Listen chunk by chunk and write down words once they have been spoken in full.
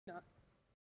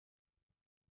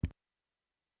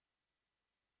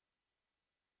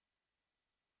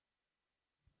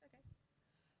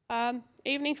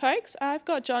Evening, folks. I've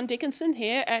got John Dickinson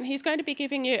here, and he's going to be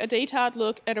giving you a detailed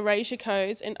look at Erasure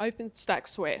codes in OpenStack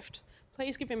Swift.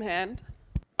 Please give him a hand.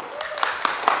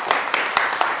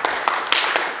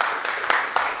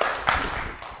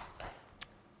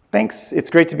 Thanks. It's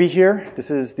great to be here. This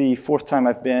is the fourth time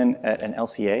I've been at an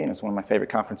LCA, and it's one of my favorite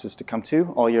conferences to come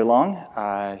to all year long.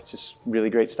 It's just really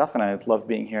great stuff, and I love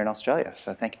being here in Australia.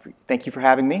 So thank you for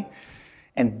having me.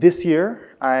 And this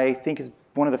year, I think is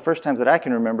one of the first times that I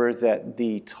can remember that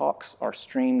the talks are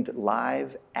streamed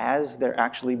live as they're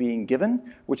actually being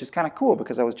given, which is kind of cool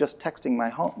because I was just texting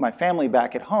my family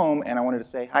back at home, and I wanted to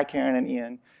say, hi, Karen and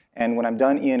Ian. And when I'm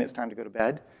done, Ian, it's time to go to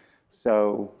bed.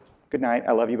 So good night.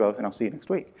 I love you both, and I'll see you next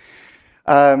week.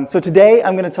 So today,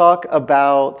 I'm going to talk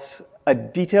about a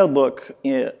detailed look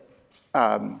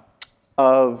about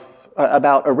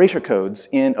erasure codes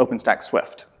in OpenStack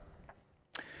Swift.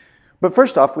 But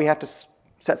first off, we have to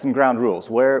set some ground rules.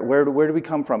 Where do we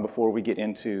come from before we get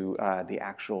into the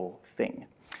actual thing?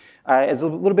 As a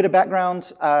little bit of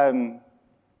background,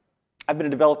 I've been a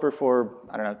developer for,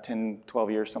 10,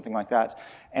 12 years, something like that,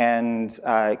 and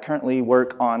I currently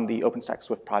work on the OpenStack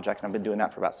Swift project, and I've been doing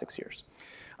that for about 6 years.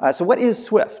 So what is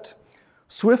Swift?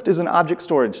 Swift is an object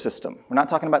storage system. We're not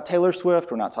talking about Taylor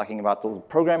Swift, we're not talking about the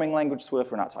programming language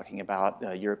Swift, we're not talking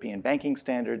about European banking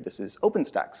standard. This is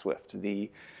OpenStack Swift,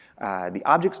 the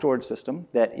object storage system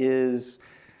that is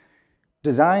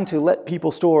designed to let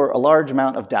people store a large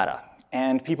amount of data.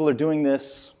 And people are doing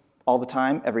this all the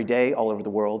time, every day, all over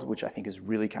the world, which I think is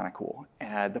really kind of cool.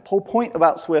 The whole point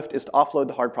about Swift is to offload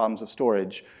the hard problems of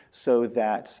storage so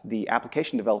that the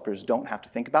application developers don't have to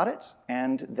think about it,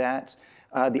 and that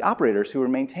the operators who are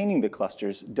maintaining the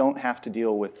clusters don't have to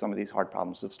deal with some of these hard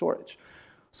problems of storage.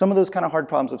 Some of those kind of hard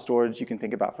problems of storage you can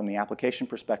think about from the application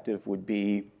perspective would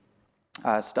be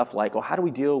stuff like, well, how do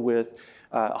we deal with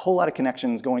a whole lot of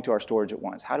connections going to our storage at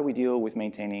once? How do we deal with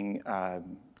maintaining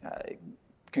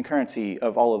concurrency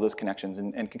of all of those connections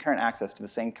and concurrent access to the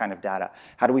same kind of data?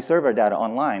 How do we serve our data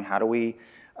online? How do we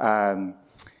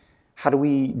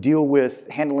deal with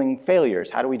handling failures?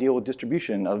 How do we deal with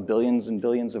distribution of billions and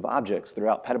billions of objects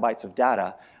throughout petabytes of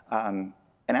data? An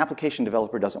application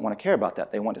developer doesn't want to care about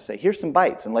that. They want to say, here's some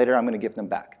bytes, and later I'm going to give them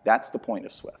back. That's the point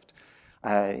of Swift.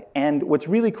 And what's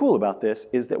really cool about this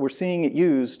is that we're seeing it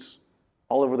used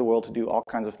all over the world to do all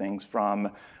kinds of things, from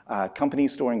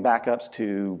companies storing backups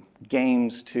to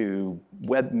games to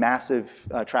massive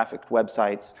trafficked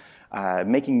websites,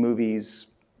 making movies.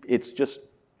 It's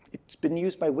been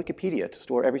used by Wikipedia to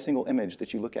store every single image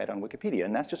that you look at on Wikipedia,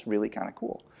 and that's just really kind of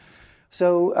cool.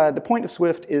 So the point of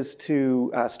Swift is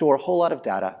to store a whole lot of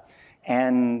data,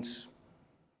 and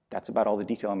that's about all the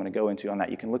detail I'm going to go into on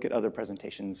that. You can look at other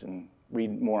presentations and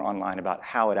read more online about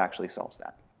how it actually solves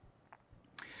that.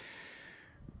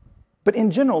 But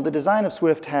in general, the design of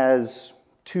Swift has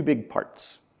two big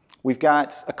parts. We've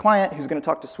got a client who's going to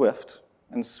talk to Swift,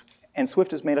 and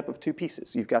Swift is made up of two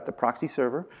pieces. You've got the proxy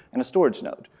server and a storage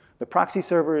node. The proxy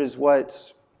server is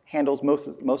what handles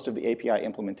most of the API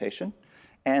implementation,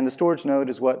 and the storage node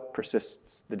is what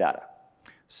persists the data.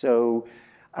 So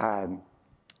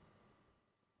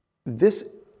this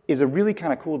is a really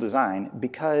kind of cool design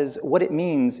because what it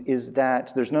means is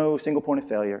that there's no single point of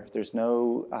failure. There's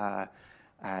no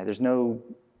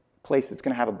place that's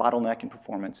going to have a bottleneck in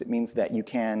performance. It means that you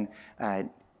can,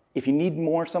 if you need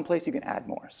more someplace, you can add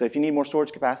more. So if you need more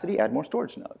storage capacity, add more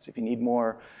storage nodes. If you need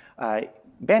more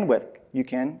bandwidth, you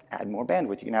can add more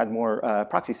bandwidth. You can add more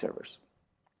proxy servers.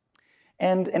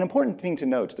 And an important thing to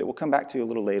note that we'll come back to a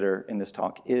little later in this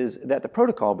talk is that the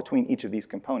protocol between each of these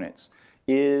components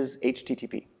is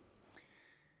HTTP.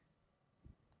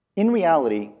 In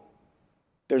reality,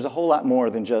 there's a whole lot more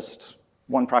than just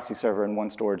one proxy server and one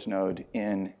storage node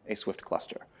in a Swift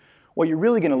cluster. What you're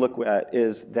really going to look at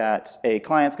is that a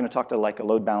client's going to talk to like a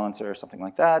load balancer or something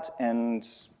like that and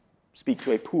speak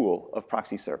to a pool of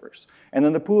proxy servers. And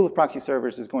then the pool of proxy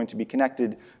servers is going to be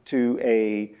connected to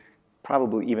a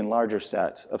probably even larger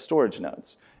set of storage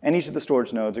nodes. And each of the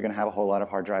storage nodes are going to have a whole lot of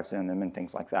hard drives in them and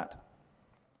things like that.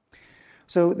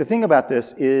 So the thing about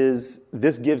this is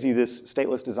this gives you this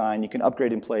stateless design. You can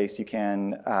upgrade in place. You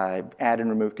can add and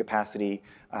remove capacity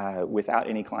without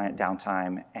any client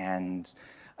downtime. And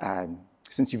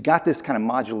since you've got this kind of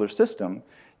modular system,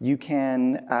 you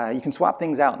can swap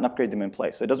things out and upgrade them in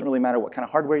place. So it doesn't really matter what kind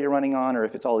of hardware you're running on or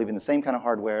if it's all even the same kind of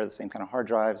hardware, the same kind of hard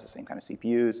drives, the same kind of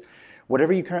CPUs.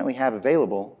 Whatever you currently have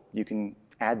available, you can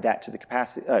add that to the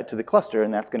capacity to the cluster,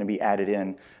 and that's going to be added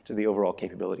in to the overall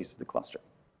capabilities of the cluster.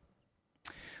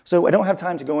 So I don't have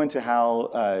time to go into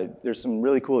how there's some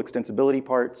really cool extensibility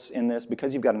parts in this.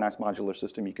 Because you've got a nice modular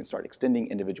system, you can start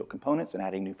extending individual components and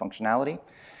adding new functionality.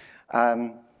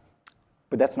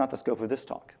 But that's not the scope of this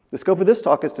talk. The scope of this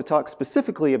talk is to talk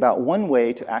specifically about one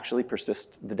way to actually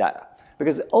persist the data.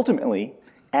 Because ultimately,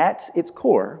 at its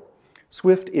core,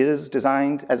 Swift is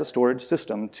designed as a storage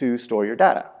system to store your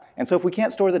data. And so if we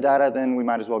can't store the data, then we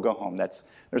might as well go home.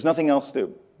 There's nothing else that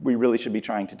we really should be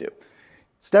trying to do.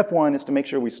 Step one is to make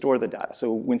sure we store the data.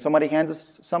 So when somebody hands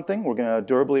us something, we're going to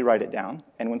durably write it down.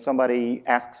 And when somebody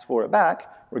asks for it back,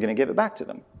 we're going to give it back to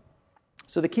them.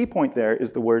 So the key point there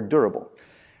is the word durable.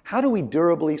 How do we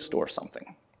durably store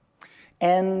something?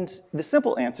 And the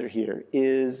simple answer here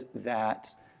is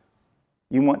that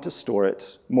you want to store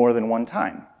it more than one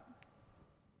time.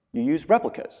 You use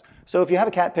replicas. So if you have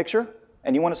a cat picture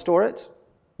and you want to store it,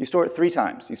 you store it 3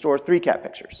 times. You store 3 cat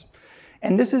pictures.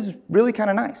 And this is really kind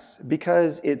of nice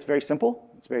because it's very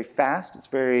simple, it's very fast, it's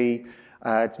very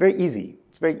easy.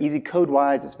 It's very easy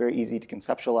code-wise, it's very easy to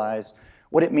conceptualize.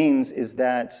 What it means is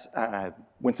that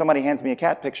when somebody hands me a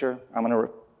cat picture, I'm going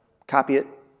to copy it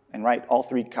and write all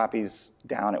 3 copies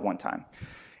down at one time.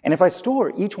 And if I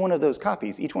store each one of those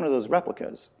copies, each one of those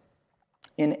replicas,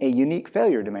 in a unique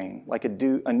failure domain, like a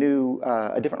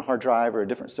different hard drive or a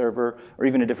different server or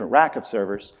even a different rack of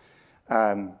servers,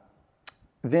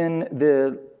 then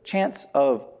the chance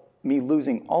of me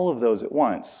losing all of those at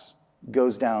once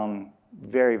goes down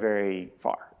very, very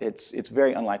far. It's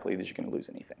very unlikely that you're going to lose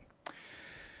anything.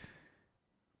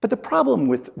 But the problem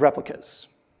with replicas,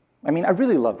 I mean, I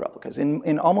really love replicas.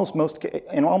 In almost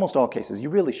all cases, you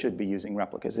really should be using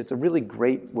replicas. It's a really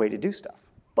great way to do stuff.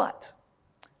 But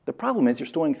the problem is you're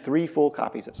storing 3 full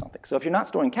copies of something. So if you're not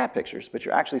storing cat pictures, but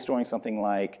you're actually storing something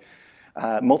like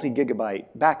multi-gigabyte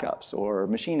backups or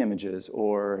machine images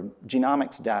or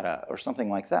genomics data or something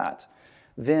like that,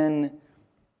 then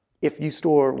if you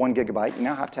store 1 gigabyte, you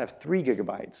now have to have 3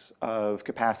 gigabytes of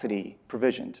capacity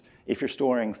provisioned. If you're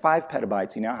storing 5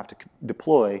 petabytes, you now have to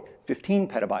deploy 15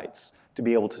 petabytes to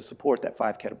be able to support that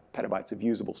 5 petabytes of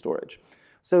usable storage.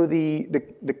 So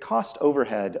the cost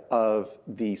overhead of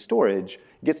the storage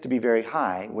gets to be very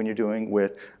high when you're doing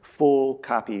with full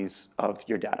copies of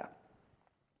your data.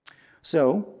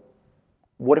 So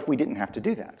what if we didn't have to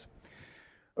do that?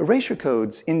 Erasure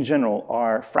codes in general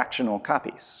are fractional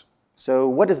copies. So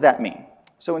what does that mean?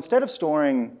 So instead of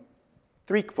storing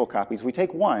 3 full copies, we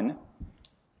take 1,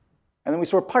 and then we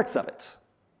store parts of it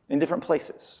in different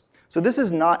places. So this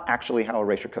is not actually how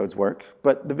erasure codes work,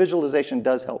 but the visualization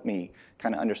does help me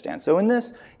kind of understand. So in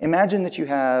this, imagine that you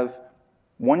have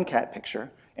 1 cat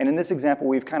picture, and in this example,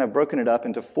 we've kind of broken it up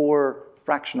into 4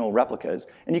 fractional replicas,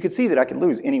 and you can see that I could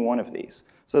lose any one of these.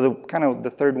 So the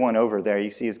third one over there, you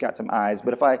see, has got some eyes,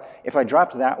 but if I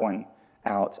dropped that one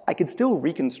out, I could still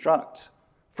reconstruct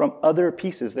from other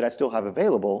pieces that I still have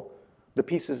available the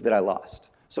pieces that I lost.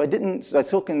 So I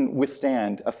still can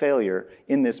withstand a failure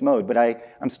in this mode, but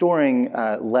I'm storing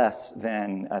less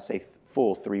than, say,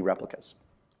 full 3 replicas.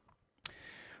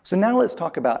 So now let's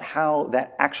talk about how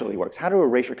that actually works. How do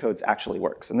erasure codes actually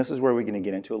work? And this is where we're going to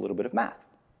get into a little bit of math.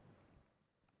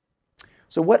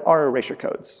 So what are erasure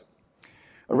codes?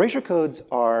 Erasure codes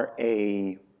are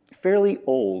a fairly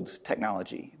old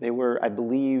technology. They were, I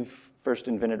believe, first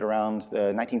invented around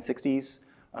the 1960s,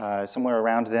 somewhere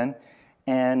around then.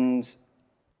 And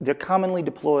they're commonly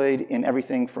deployed in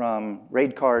everything from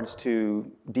RAID cards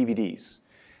to DVDs.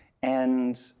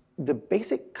 And the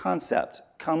basic concept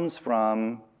comes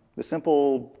from the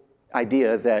simple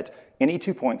idea that any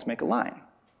 2 points make a line.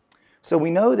 So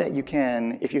we know that you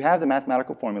can, if you have the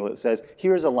mathematical formula that says,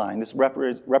 here's a line, this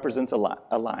represents a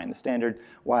line, the standard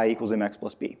y equals mx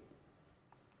plus b.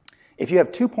 If you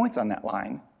have 2 points on that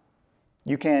line,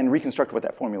 you can reconstruct what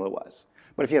that formula was.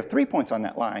 But if you have 3 points on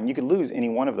that line, you could lose any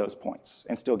one of those points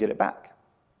and still get it back.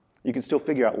 You can still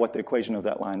figure out what the equation of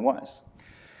that line was.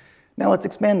 Now let's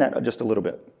expand that just a little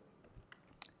bit.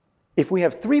 If we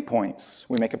have 3 points,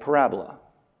 we make a parabola.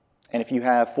 And if you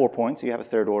have 4 points, you have a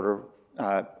third order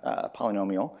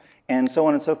polynomial, and so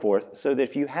on and so forth, so that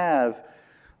if you have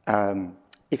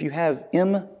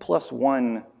m plus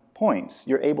 1 points,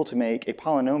 you're able to make a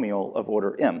polynomial of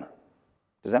order m.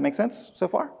 Does that make sense so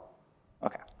far?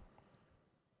 Okay.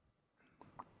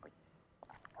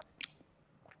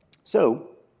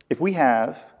 So if we're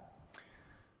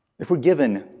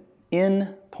given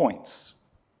n points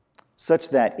such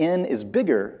that n is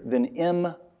bigger than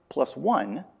m plus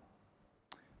 1,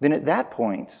 then at that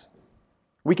point,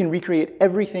 we can recreate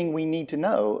everything we need to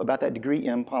know about that degree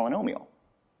m polynomial.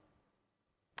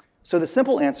 So the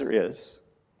simple answer is,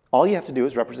 all you have to do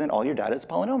is represent all your data as a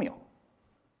polynomial.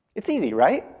 It's easy,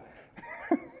 right?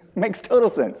 Makes total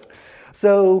sense.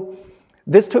 So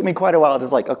this took me quite a while.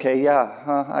 Just like, okay,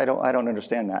 yeah, I don't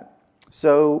understand that.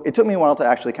 So it took me a while to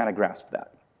actually kind of grasp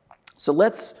that. So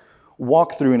let's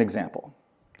walk through an example.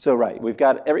 So right, we've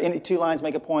got any 2 lines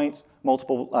make a point,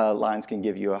 multiple lines can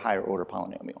give you a higher order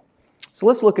polynomial. So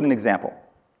let's look at an example.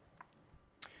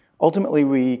 Ultimately,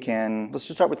 let's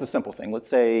just start with the simple thing. Let's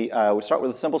say we start with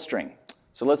a simple string.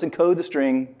 So let's encode the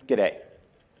string, get A.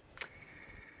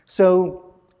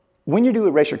 So when you do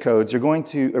erasure codes, you're going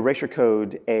to erasure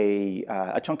code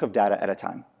a chunk of data at a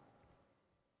time.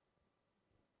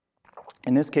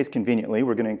 In this case, conveniently,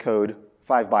 we're going to encode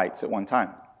 5 bytes at one time,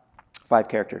 5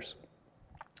 characters.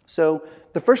 So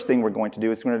the first thing we're going to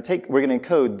do is we're going to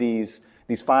encode these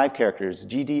 5 characters,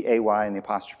 G, D, A, Y, and the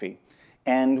apostrophe.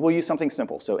 And we'll use something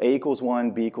simple. So A equals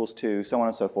 1, B equals 2, so on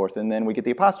and so forth. And then we get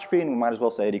the apostrophe, and we might as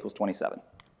well say it equals 27.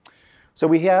 So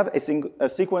we have a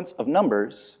sequence of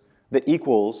numbers that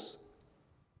equals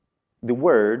the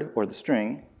word, or the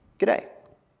string, get A.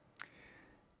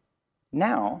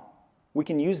 Now, we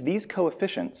can use these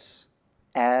coefficients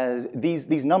as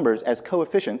these numbers as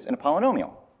coefficients in a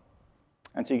polynomial.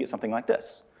 And so you get something like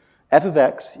this. F of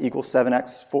x equals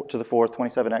 7x to the 4th,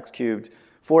 27x cubed,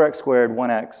 4x squared,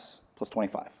 1x, plus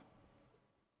 25.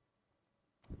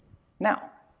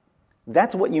 Now,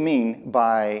 that's what you mean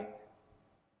by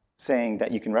saying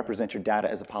that you can represent your data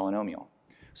as a polynomial.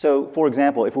 So, for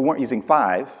example, if we weren't using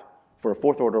 5 for a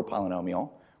 4th order polynomial,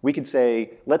 we could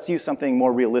say, let's use something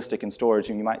more realistic in storage,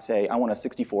 and you might say, I want a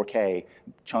 64K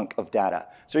chunk of data.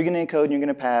 So you're going to encode, and you're going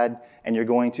to pad, and you're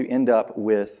going to end up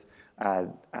with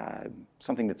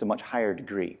something that's a much higher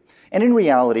degree. And in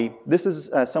reality, this is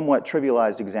a somewhat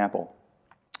trivialized example.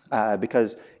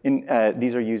 Because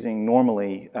these are using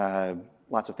normally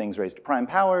lots of things raised to prime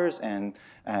powers and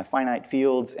finite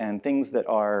fields and things that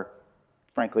are,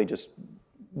 frankly, just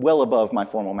well above my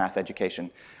formal math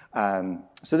education.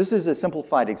 So this is a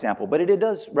simplified example, but it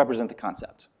does represent the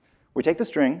concept. We take the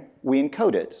string, we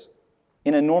encode it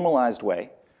in a normalized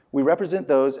way. We represent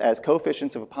those as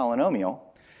coefficients of a polynomial,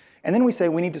 and then we say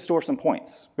we need to store some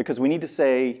points because we need to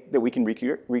say that we can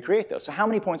recreate those. So how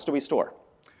many points do we store?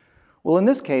 Well, in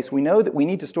this case, we know that we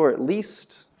need to store at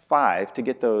least 5 to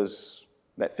get that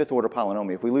 5th order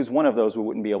polynomial. If we lose one of those, we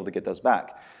wouldn't be able to get those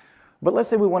back. But let's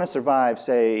say we want to survive,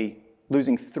 say,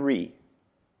 losing 3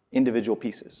 individual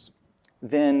pieces.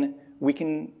 Then we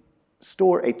can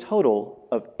store a total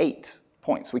of 8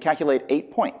 points. We calculate 8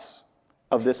 points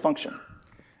of this function,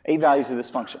 8 values of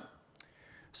this function.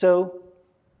 So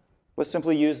let's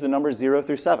simply use the numbers 0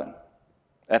 through 7.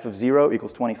 F of 0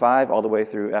 equals 25, all the way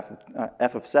through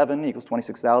F of 7 equals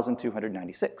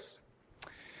 26,296.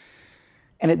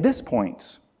 And at this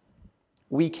point,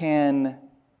 we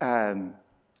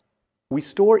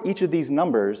store each of these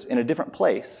numbers in a different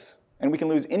place, and we can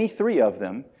lose any 3 of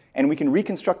them, and we can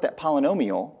reconstruct that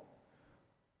polynomial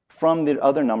from the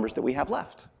other numbers that we have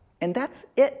left. And that's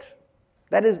it.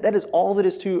 That is all that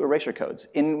is to erasure codes.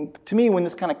 And to me, when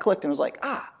this kind of clicked, and I was like,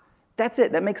 that's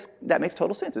it. That makes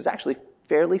total sense. It's actually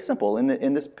fairly simple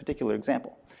in this particular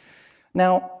example.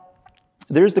 Now,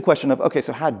 there's the question of, okay,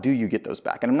 so how do you get those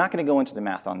back? And I'm not going to go into the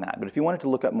math on that, but if you wanted to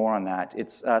look up more on that,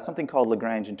 it's something called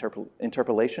Lagrange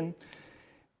interpolation.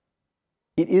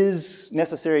 It is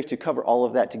necessary to cover all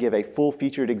of that to give a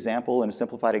full-featured example and a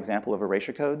simplified example of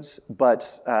erasure codes,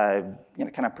 but kind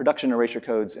of production erasure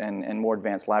codes and more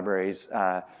advanced libraries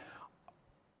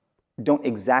don't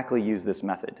exactly use this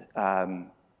method.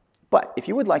 But if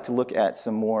you would like to look at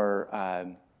some more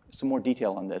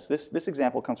detail on this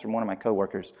example comes from one of my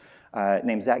coworkers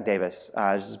named Zach Davis.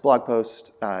 This is a blog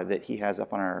post that he has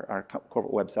up on our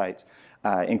corporate websites,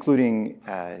 including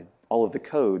all of the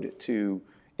code to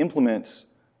implement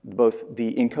both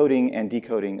the encoding and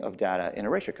decoding of data in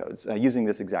erasure codes using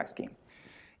this exact scheme.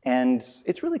 And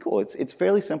it's really cool. It's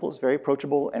fairly simple, it's very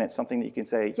approachable, and it's something that you can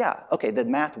say, yeah, okay, the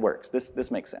math works.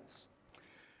 This makes sense.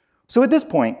 So at this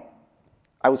point,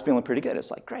 I was feeling pretty good. It's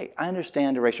like, great, I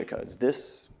understand erasure codes.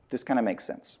 This kind of makes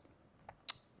sense.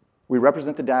 We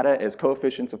represent the data as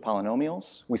coefficients of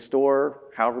polynomials. We store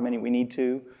however many we need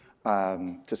to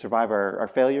survive our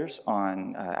failures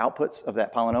on outputs of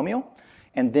that polynomial.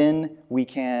 And then we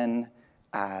can,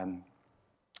 and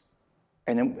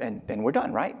we're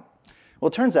done, right? Well,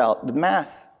 it turns out the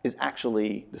math is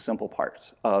actually the simple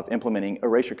part of implementing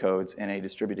erasure codes in a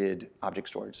distributed object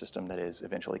storage system that is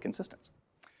eventually consistent.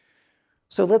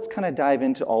 So let's kind of dive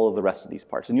into all of the rest of these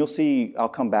parts. And you'll see, I'll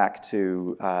come back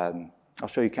to, I'll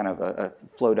show you kind of a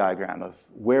flow diagram of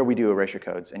where we do erasure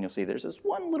codes. And you'll see there's this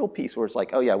one little piece where it's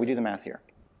like, oh yeah, we do the math here.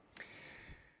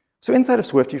 So inside of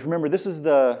Swift, you remember this is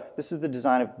the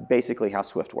design of basically how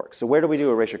Swift works. So where do we do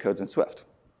erasure codes in Swift?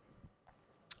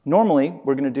 Normally,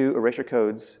 we're going to do erasure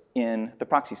codes in the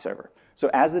proxy server. So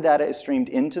as the data is streamed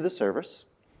into the service,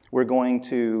 we're going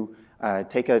to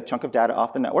take a chunk of data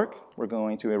off the network, we're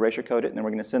going to erasure code it, and then we're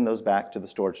going to send those back to the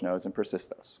storage nodes and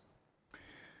persist those.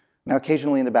 Now,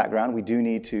 occasionally in the background, we do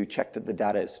need to check that the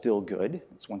data is still good.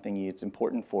 It's one thing it's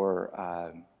important for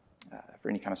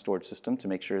any kind of storage system to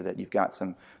make sure that you've got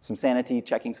some sanity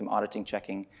checking, some auditing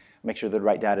checking, make sure the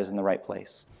right data is in the right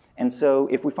place. And so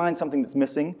if we find something that's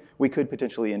missing, we could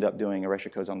potentially end up doing erasure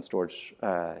codes on the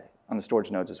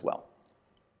storage nodes as well.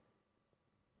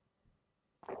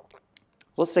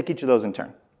 Let's take each of those in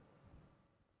turn.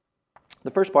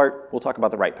 The first part, we'll talk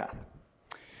about the write path.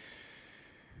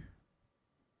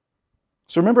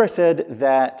 So remember I said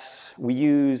that we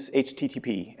use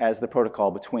HTTP as the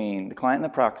protocol between the client and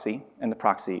the proxy and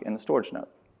the storage node.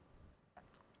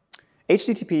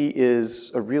 HTTP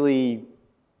is it's a really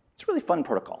fun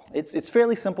protocol. It's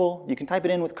fairly simple. You can type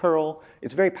it in with curl.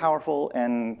 It's very powerful,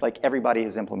 and like everybody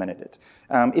has implemented it.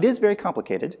 It is very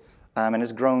complicated and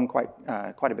has grown quite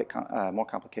a bit more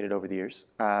complicated over the years.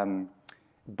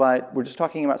 But we're just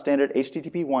talking about standard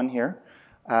HTTP 1 here.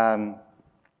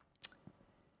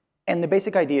 And the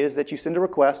basic idea is that you send a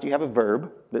request, you have a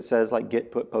verb that says like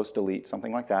get, put, post, delete,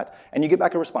 something like that, and you get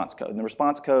back a response code. And the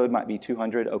response code might be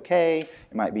 200 OK,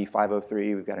 it might be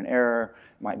 503, we've got an error,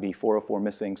 it might be 404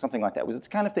 missing, something like that. It's the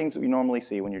kind of things that we normally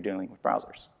see when you're dealing with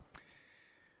browsers.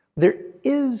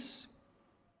 There's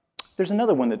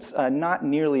another one that's not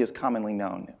nearly as commonly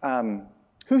known.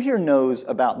 Who here knows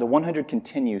about the 100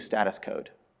 continue status code?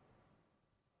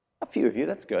 A few of you,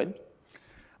 that's good.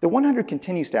 The 100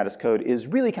 continue status code is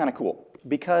really kind of cool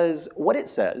because what it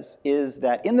says is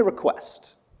that in the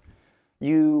request,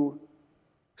 you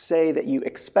say that you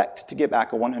expect to get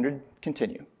back a 100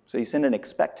 continue. So you send an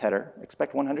expect header,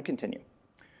 expect 100 continue.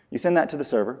 You send that to the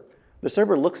server. The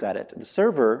server looks at it. The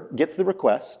server gets the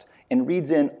request and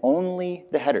reads in only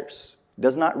the headers,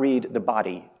 does not read the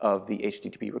body of the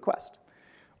HTTP request.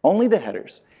 Only the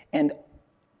headers. And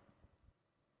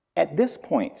at this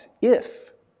point,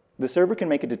 if the server can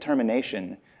make a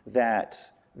determination that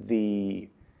the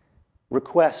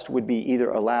request would be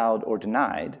either allowed or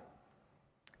denied,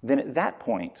 then at that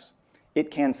point,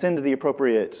 it can send the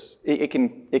appropriate, it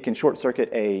can short circuit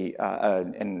a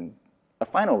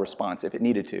final response if it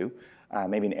needed to,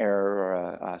 maybe an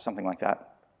error or something like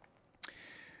that.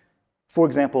 For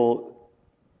example,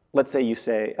 let's say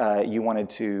you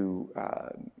wanted to,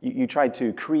 you tried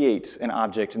to create an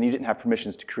object and you didn't have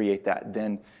permissions to create that,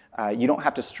 then you don't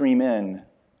have to stream in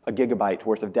a gigabyte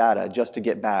worth of data just to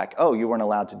get back, oh, you weren't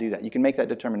allowed to do that. You can make that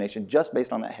determination just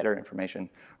based on that header information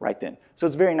right then. So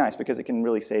it's very nice because it can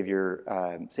really save your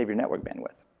network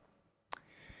bandwidth.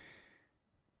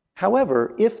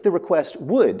 However, if the request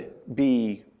would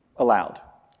be allowed,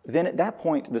 then at that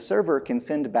point, the server can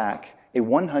send back a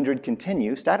 100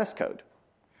 continue status code,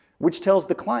 which tells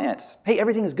the client, hey,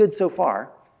 everything is good so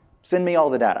far, send me all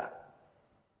the data.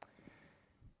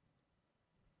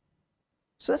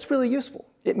 So that's really useful.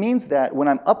 It means that when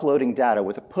I'm uploading data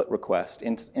with a put request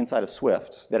inside of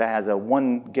Swift that has a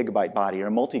 1 gigabyte body or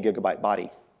a multi-gigabyte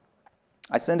body,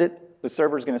 I send it, the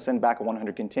server is going to send back a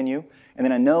 100 continue, and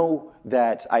then I know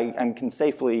that I can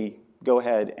safely go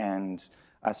ahead and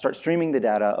start streaming the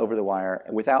data over the wire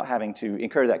without having to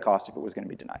incur that cost if it was going to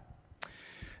be denied.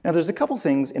 Now, there's a couple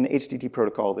things in the HTTP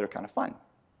protocol that are kind of fun.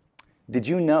 Did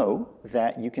you know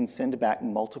that you can send back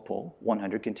multiple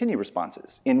 100 continue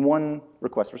responses in one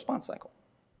request-response cycle?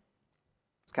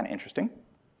 It's kind of interesting.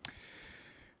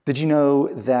 Did you know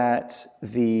that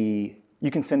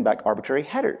you can send back arbitrary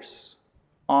headers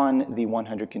on the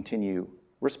 100 continue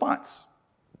response?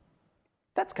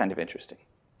 That's kind of interesting.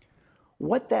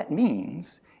 What that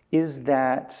means is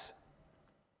that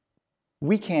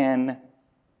we can,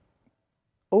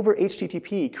 over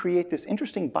HTTP, create this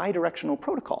interesting bidirectional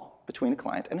protocol between a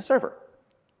client and a server.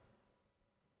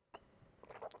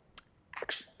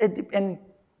 And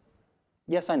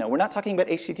yes, I know, we're not talking about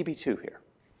HTTP 2 here.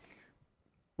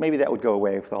 Maybe that would go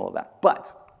away with all of that.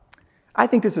 But I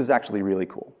think this is actually really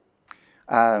cool.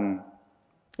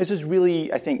 This is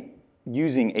really, I think,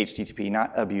 using HTTP,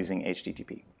 not abusing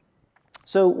HTTP.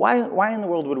 So why in the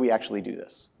world would we actually do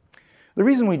this? The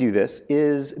reason we do this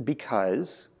is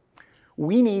because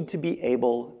we need to be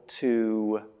able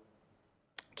to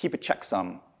keep a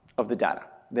checksum of the data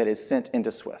that is sent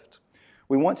into Swift.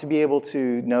 We want to be able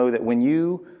to know that when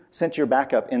you sent your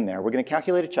backup in there, we're going to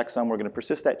calculate a checksum, we're going to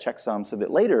persist that checksum so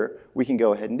that later we can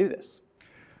go ahead and do this.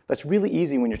 That's really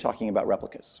easy when you're talking about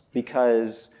replicas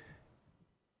because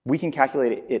we can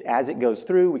calculate it as it goes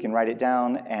through, we can write it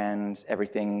down, and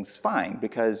everything's fine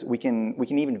because we can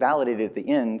even validate it at the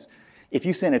end. If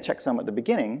you send a checksum at the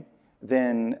beginning,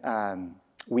 then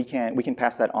we can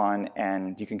pass that on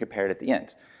and you can compare it at the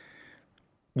end.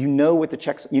 you know what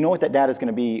that data is going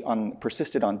to be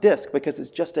persisted on disk because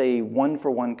it's just a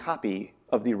one-for-one copy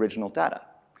of the original data.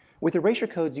 With erasure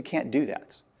codes, you can't do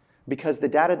that because the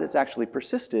data that's actually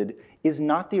persisted is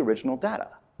not the original data.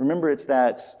 Remember, it's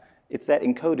that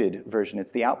encoded version.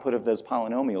 It's the output of those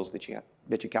polynomials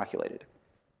that you calculated.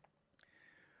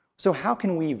 So how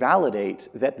can we validate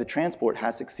that the transport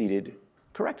has succeeded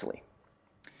correctly?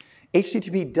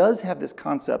 HTTP does have this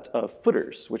concept of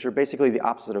footers, which are basically the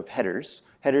opposite of headers.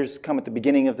 Headers come at the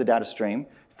beginning of the data stream.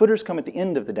 Footers come at the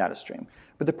end of the data stream.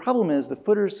 But the problem is the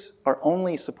footers are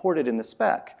only supported in the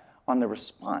spec on the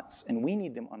response, and we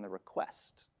need them on the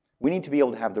request. We need to be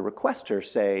able to have the requester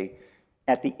say,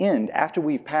 at the end, after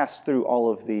we've passed through all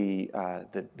of the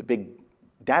big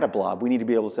data blob, we need to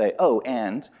be able to say, oh,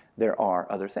 and there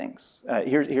are other things.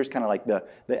 Here's kind of like the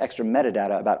extra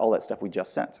metadata about all that stuff we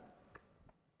just sent.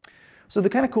 So the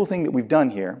kind of cool thing that we've done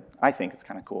here, I think it's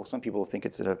kind of cool. Some people think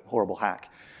it's a horrible hack.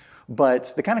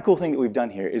 But the kind of cool thing that we've done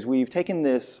here is we've taken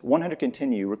this 100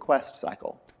 continue request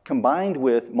cycle combined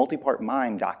with multi-part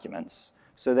MIME documents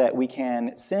so that we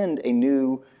can send a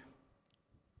new,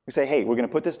 we say, hey, we're going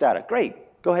to put this data.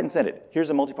 Great, go ahead and send it. Here's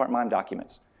a multi-part MIME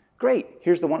document. Great,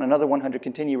 here's another 100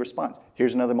 continue response.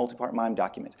 Here's another multi-part MIME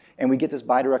document. And we get this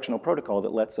bidirectional protocol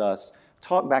that lets us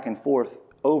talk back and forth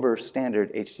over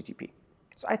standard HTTP.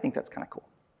 So I think that's kind of cool.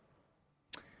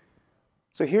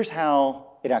 So here's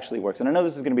how it actually works. And I know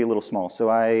this is going to be a little small, so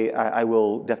I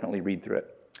will definitely read through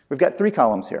it. We've got 3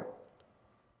 columns here.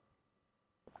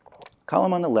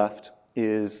 Column on the left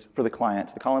is for the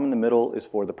client. The column in the middle is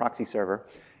for the proxy server.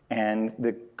 And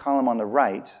the column on the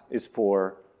right is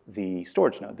for the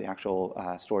storage node, the actual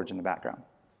storage in the background.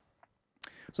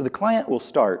 So the client will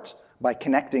start by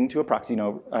connecting to a proxy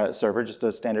node server, just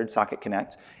a standard socket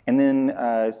connect, and then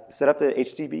set up the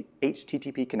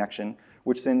HTTP connection,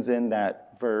 which sends in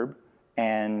that verb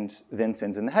and then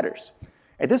sends in the headers.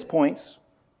 At this point,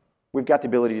 we've got the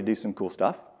ability to do some cool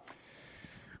stuff.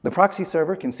 The proxy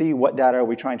server can see what data are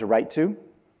we trying to write to,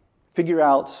 figure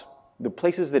out the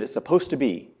places that it's supposed to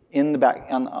be in the back,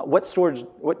 what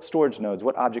storage nodes,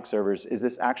 what object servers is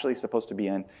this actually supposed to be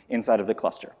inside of the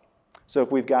cluster. So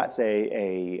if we've got,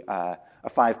 say, a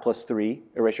 5+3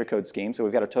 erasure code scheme, so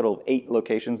we've got a total of 8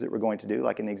 locations that we're going to do,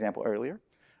 like in the example earlier,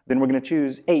 then we're going to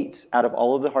choose 8 out of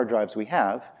all of the hard drives we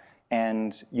have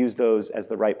and use those as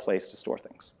the right place to store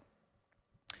things.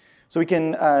 So we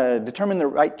can determine the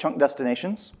right chunk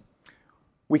destinations.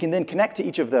 We can then connect to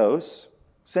each of those,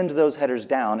 send those headers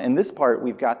down. In this part,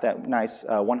 we've got that nice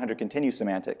 100 continue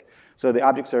semantic. So the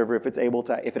object server, if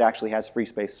it actually has free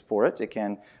space for it, it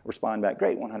can respond back,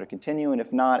 great, 100 continue, and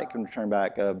if not, it can return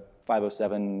back a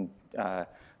 507,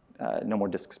 no more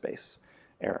disk space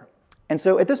error. And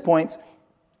so at this point,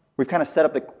 we've kind of set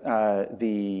up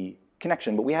the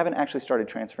connection, but we haven't actually started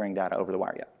transferring data over the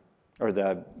wire yet, or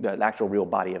the actual real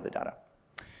body of the data.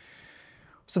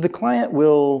 So the client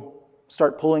will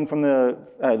start pulling from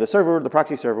the server, the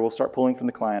proxy server will start pulling from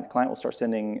the client. The client will start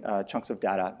sending chunks of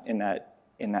data in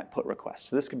that put request.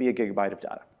 So this could be a gigabyte of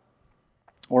data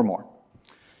or more.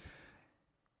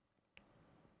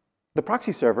 The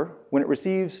proxy server, when it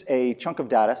receives a chunk of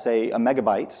data, say a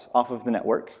megabyte off of the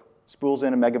network, spools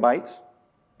in a megabyte,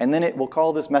 and then it will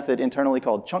call this method internally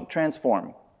called chunk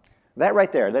transform. That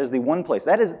right there, that is the one place.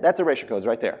 That's erasure codes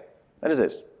right there. That is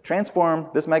it. Transform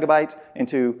this megabyte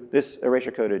into this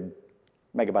erasure coded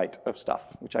megabyte of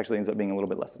stuff, which actually ends up being a little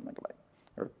bit less than a megabyte,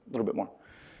 or a little bit more.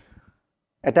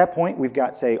 At that point, we've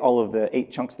got, say, all of the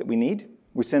 8 chunks that we need.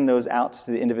 We send those out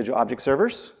to the individual object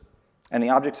servers, and the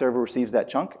object server receives that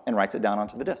chunk and writes it down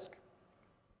onto the disk.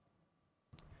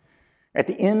 At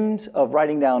the end of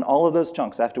writing down all of those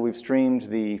chunks after we've streamed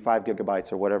the 5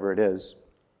 gigabytes or whatever it is,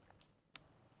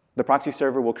 the proxy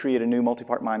server will create a new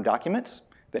multi-part MIME document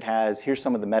that has, here's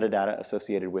some of the metadata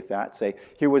associated with that. Say,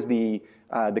 here was the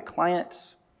client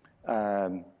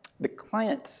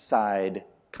side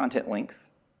content length.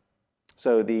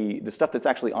 So the stuff that's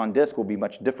actually on disk will be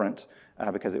much different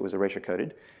because it was erasure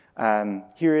coded.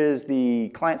 Here is the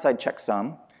client side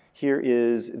checksum. Here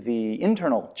is the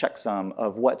internal checksum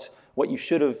of what you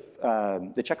should have,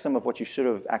 the checksum of what you should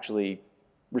have actually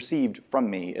received from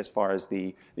me as far as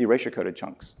the erasure coded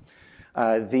chunks.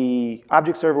 The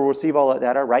object server will receive all that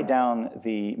data, write down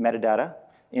the metadata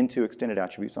into extended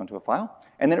attributes onto a file,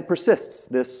 and then it persists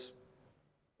this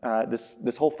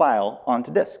whole file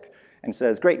onto disk and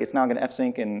says, great, it's now going to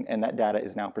fsync, and that data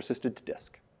is now persisted to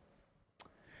disk.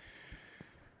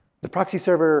 The proxy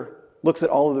server looks at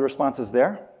all of the responses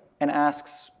there and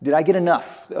asks, did I get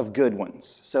enough of good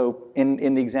ones? So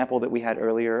in the example that we had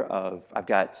earlier of I've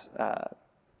got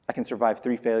I can survive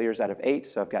 3 failures out of 8,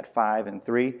 so I've got 5 and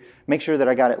 3. Make sure that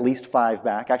I got at least 5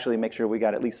 back. Actually, make sure we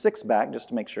got at least 6 back, just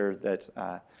to make sure that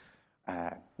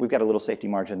we've got a little safety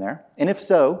margin there. And if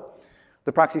so,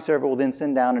 the proxy server will then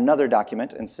send down another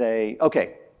document and say,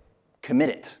 OK, commit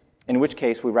it. In which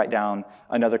case, we write down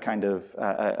another kind of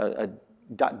a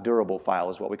 .durable file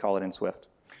is what we call it in Swift.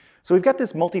 So we've got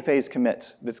this multi-phase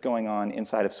commit that's going on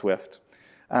inside of Swift.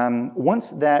 Once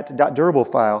that .durable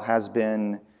file has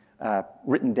been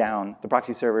written down, the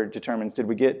proxy server determines, did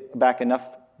we get back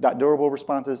enough .durable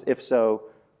responses? If so,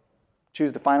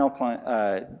 choose the final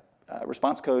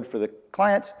response code for the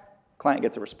client. Client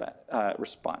gets a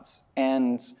response.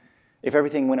 And if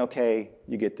everything went OK,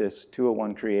 you get this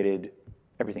 201 created,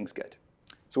 everything's good.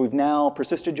 So we've now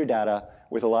persisted your data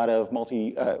with a lot of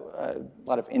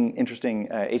interesting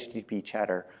HTTP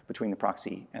chatter between the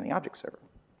proxy and the object server.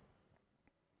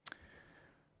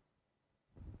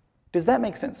 Does that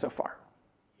make sense so far?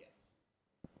 Yes.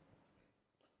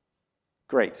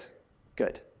 Great.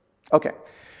 Good. OK.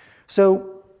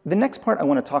 So the next part I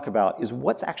want to talk about is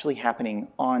what's actually happening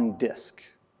on disk,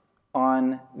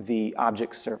 on the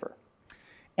object server.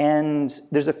 And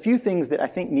there's a few things that I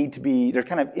think need to be, they're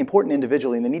kind of important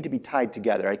individually, and they need to be tied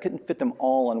together. I couldn't fit them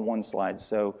all on one slide,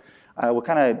 so we'll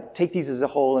kind of take these as a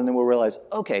whole, and then we'll realize,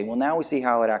 OK, well, now we see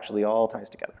how it actually all ties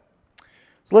together.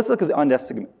 So let's look at the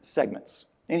on-disk segments.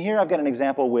 And here I've got an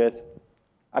example with,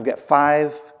 I've got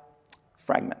 5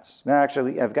 fragments. Now,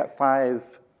 actually, I've got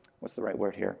 5, what's the right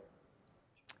word here?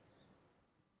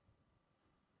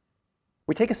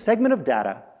 We take a segment of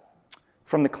data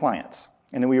from the client,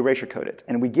 and then we erasure code it,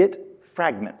 and we get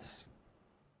fragments.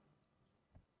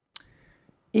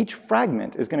 Each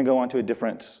fragment is going to go onto a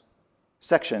different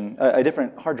section, a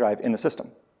different hard drive in the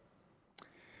system.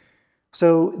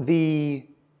 So the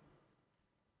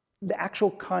actual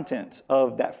content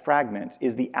of that fragment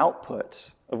is the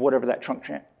output of whatever that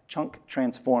chunk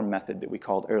transform method that we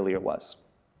called earlier was.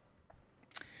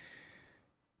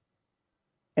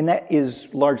 And that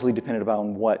is largely dependent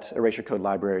upon what erasure code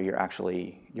library you're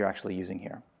actually using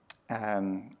here.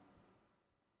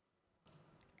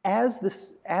 As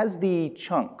the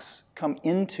chunks come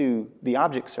into the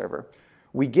object server,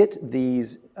 we get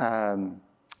these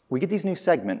new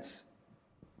segments.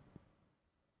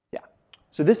 Yeah.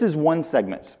 So this is one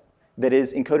segment that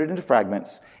is encoded into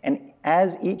fragments, and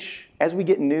as we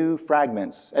get new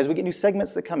fragments, as we get new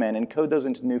segments that come in and code those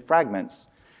into new fragments,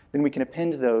 then we can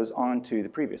append those onto the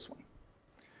previous one.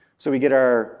 So we get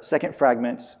our second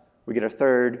fragment, we get our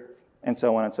third, and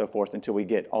so on and so forth until we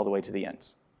get all the way to the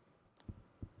end.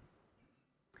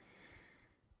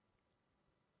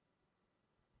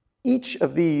 Each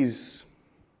of these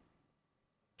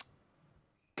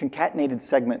concatenated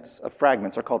segments of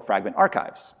fragments are called fragment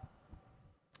archives.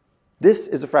 This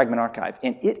is a fragment archive,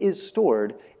 and it is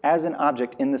stored as an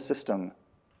object in the system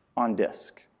on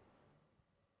disk.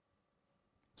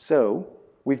 So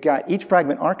we've got each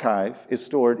fragment archive is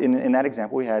stored, in that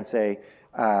example we had, say,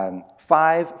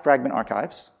 5 fragment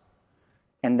archives,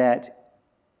 and that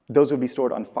those would be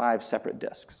stored on 5 separate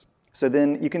disks. So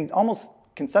then you can almost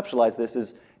conceptualize this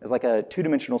as like a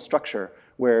 2-dimensional structure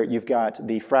where you've got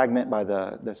the fragment by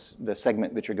the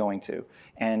segment that you're going to,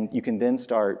 and you can then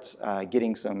start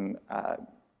getting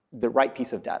the right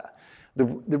piece of data.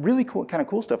 The really kind of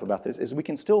cool stuff about this is we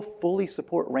can still fully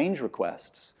support range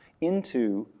requests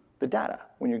into the data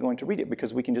when you're going to read it,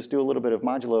 because we can just do a little bit of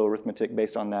modulo arithmetic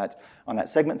based on that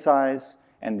segment size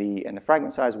and the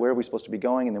fragment size, where are we supposed to be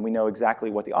going, and then we know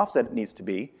exactly what the offset needs to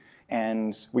be,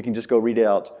 and we can just go read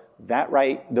out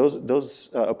those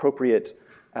appropriate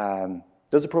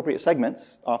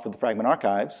segments off of the fragment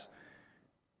archives,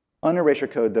 un-erasure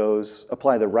code those,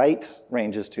 apply the right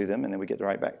ranges to them, and then we get the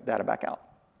right data back out.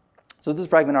 So this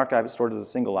fragment archive is stored as a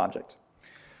single object.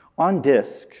 On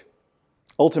disk,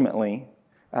 ultimately,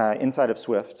 inside of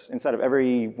Swift, inside of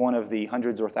every one of the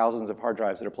hundreds or thousands of hard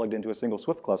drives that are plugged into a single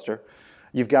Swift cluster,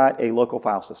 you've got a local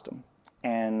file system.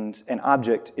 And an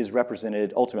object is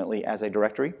represented ultimately as a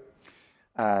directory.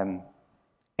 And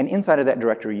inside of that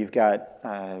directory, you've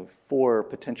got 4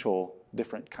 potential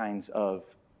different kinds of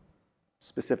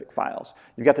specific files.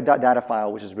 You've got the .data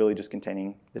file, which is really just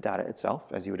containing the data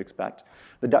itself, as you would expect.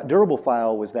 The .durable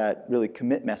file was that really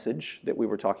commit message that we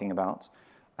were talking about.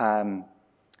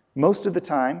 Most of the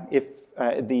time, if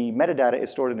the metadata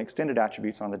is stored in extended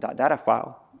attributes on the .data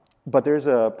file, but there's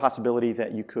a possibility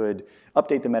that you could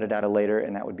update the metadata later,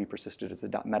 and that would be persisted as a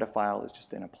 .meta file. It's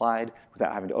just then applied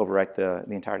without having to overwrite the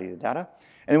entirety of the data.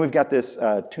 And then we've got this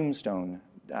tombstone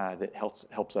that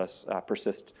helps us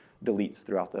persist deletes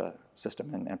throughout the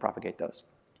system and propagate those.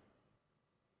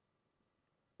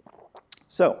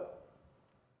 So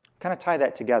kind of tie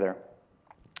that together.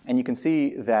 And you can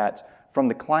see that from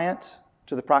the client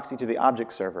to the proxy to the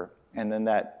object server, and then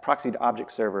that proxy to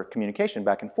object server communication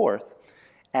back and forth,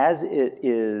 as it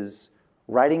is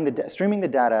streaming the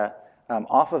data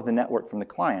off of the network from the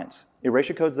client,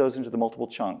 Erasure codes those into the multiple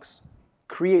chunks,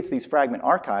 creates these fragment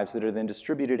archives that are then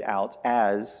distributed out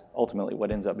as ultimately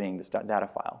what ends up being this .data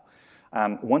file.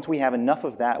 Once we have enough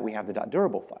of that, we have the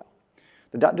 .durable file.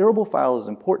 The .durable file is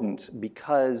important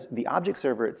because the object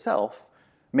server itself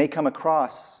may come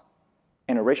across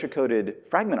an Erasure-coded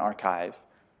fragment archive.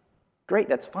 Great,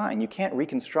 that's fine. You can't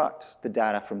reconstruct the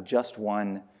data from just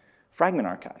one fragment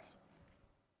archive.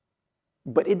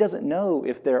 But it doesn't know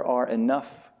if there are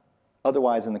enough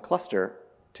otherwise in the cluster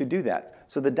to do that.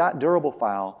 So the .durable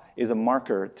file is a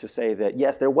marker to say that,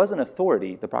 yes, there was an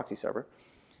authority, the proxy server,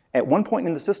 at one point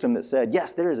in the system that said,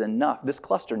 yes, there is enough. This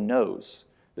cluster knows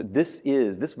that this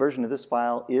version of this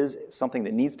file is something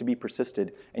that needs to be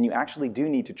persisted, and you actually do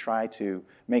need to try to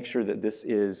make sure that this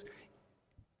is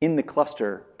in the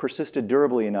cluster persisted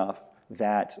durably enough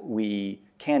that we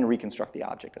can reconstruct the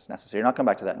object as necessary. And I'll come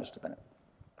back to that in just a minute.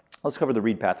 Let's cover the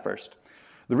read path first.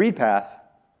 The read path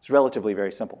is relatively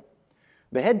very simple.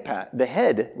 The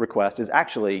head request is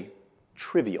actually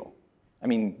trivial. I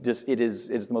mean, it's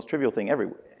the most trivial thing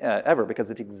ever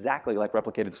because it's exactly like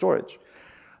replicated storage.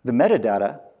 The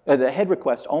metadata, the head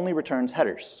request only returns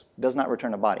headers, does not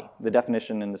return a body. The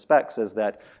definition in the spec says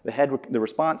that the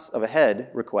response of a head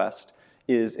request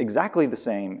is exactly the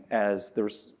same as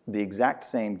the exact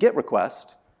same GET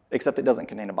request, except it doesn't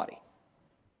contain a body.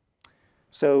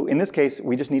 So in this case,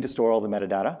 we just need to store all the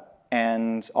metadata.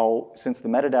 And since the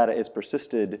metadata is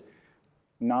persisted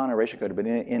non-erasure coded, but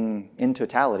in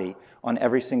totality on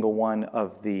every single one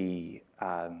of the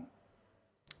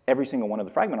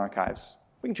fragment archives,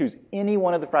 we can choose any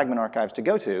one of the fragment archives to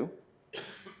go to,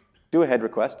 do a head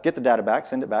request, get the data back,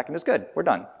 send it back, and it's good. We're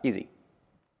done. Easy.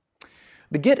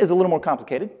 The GET is a little more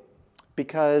complicated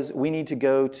because we need to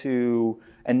go to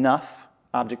enough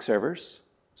object servers,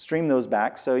 stream those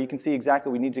back. So you can see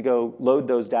exactly we need to go load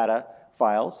those data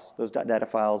files,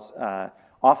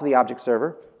 off of the object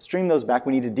server, stream those back.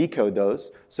 We need to decode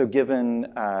those. So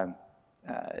given,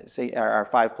 say, our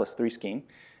 5+3 scheme,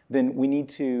 then we need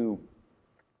to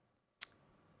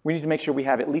make sure we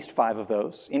have at least 5 of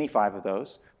those, any 5 of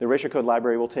those. The Erasure code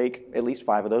library will take at least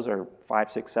 5 of those, or 5,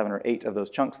 6, 7, or 8 of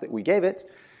those chunks that we gave it.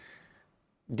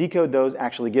 Decode those,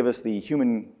 actually give us the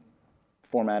human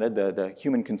formatted, the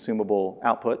human consumable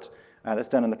output. That's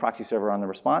done in the proxy server on the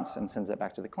response and sends that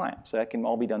back to the client. So that can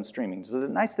all be done streaming. So the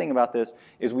nice thing about this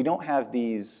is we don't have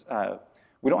these,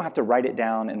 we don't have to write it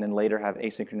down and then later have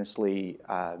asynchronously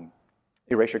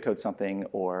erasure code something,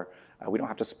 or we don't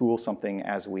have to spool something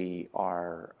as we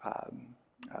are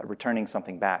returning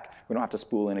something back. We don't have to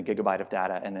spool in a gigabyte of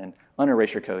data and then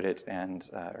unerasure code it and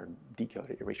or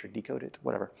decode it, erasure decode it,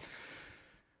 whatever.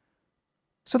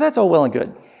 So that's all well and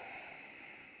good.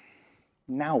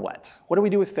 Now what? What do we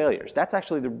do with failures? That's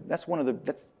actually that's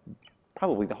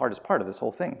probably the hardest part of this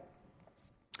whole thing.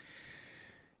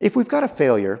 If we've got a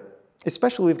failure,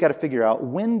 especially we've got to figure out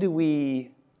when do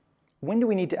we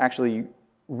need to actually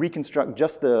reconstruct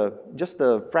just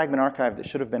the fragment archive that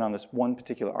should have been on this one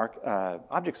particular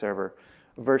object server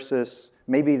versus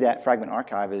maybe that fragment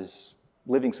archive is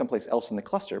living someplace else in the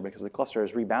cluster because the cluster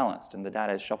is rebalanced and the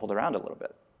data is shuffled around a little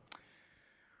bit.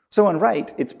 So on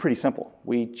write, it's pretty simple.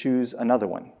 We choose another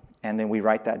one, and then we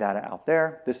write that data out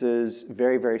there. This is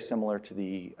very, very similar to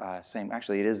the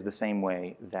actually it is the same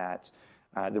way that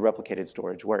the replicated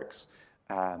storage works.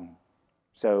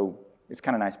 So it's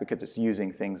kind of nice because it's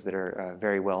using things that are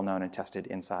very well known and tested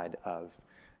inside of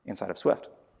Swift.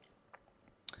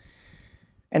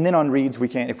 And then on reads, we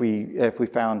can, if we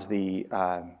found the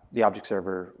object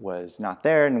server was not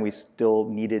there and we still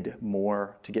needed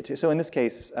more to get to. So in this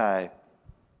case,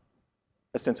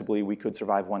 ostensibly, we could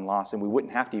survive one loss, and we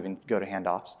wouldn't have to even go to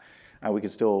handoffs. We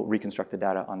could still reconstruct the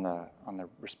data on the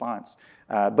response.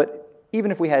 But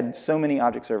even if we had so many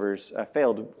object servers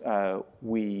failed,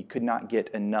 we could not get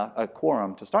a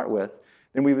quorum to start with,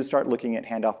 then we would start looking at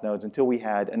handoff nodes until we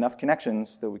had enough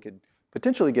connections that we could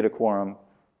potentially get a quorum,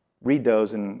 read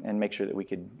those, and make sure that we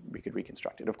could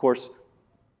reconstruct it. Of course,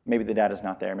 maybe the data's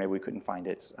not there, maybe we couldn't find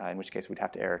it, in which case we'd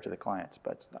have to error to the client.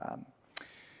 But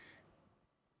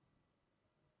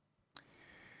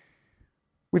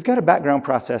we've got a background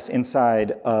process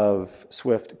inside of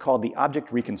Swift called the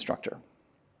object reconstructor.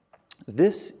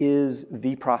 This is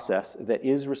the process that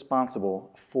is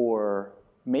responsible for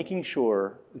making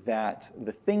sure that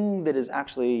the thing that is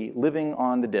actually living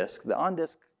on the disk, the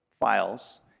on-disk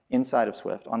files inside of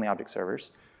Swift on the object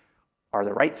servers, are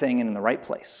the right thing and in the right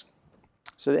place.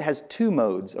 So it has two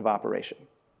modes of operation.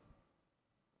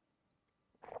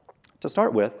 To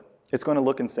start with, it's going to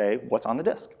look and say, what's on the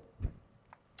disk?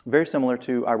 Very similar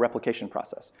to our replication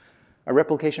process. Our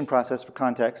replication process, for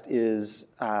context, is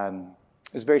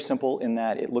very simple in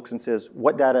that it looks and says,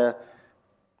 what data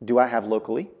do I have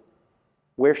locally?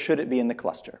 Where should it be in the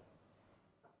cluster?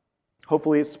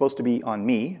 Hopefully it's supposed to be on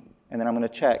me, and then I'm going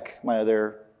to check my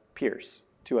other peers,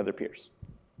 2 other peers.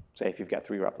 Say if you've got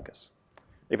 3 replicas.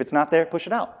 If it's not there, push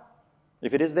it out.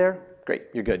 If it is there, great,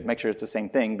 you're good. Make sure it's the same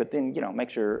thing, but then make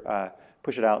sure,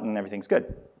 push it out and everything's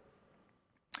good.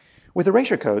 With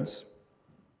erasure codes,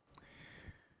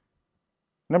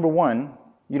 number one,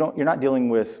 you're not dealing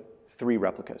with 3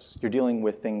 replicas. You're dealing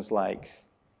with things like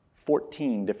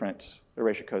 14 different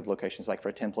erasure code locations, like for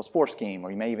a 10 plus 4 scheme,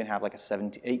 or you may even have like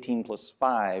a 18 plus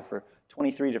 5 for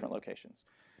 23 different locations.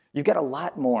 You've got a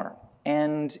lot more,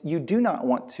 and you do not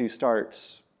want to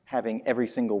start having every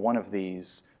single one of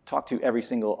these talk to every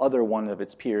single other one of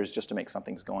its peers just to make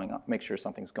sure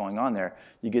something's going on there.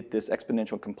 You get this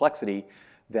exponential complexity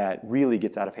that really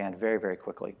gets out of hand very, very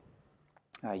quickly.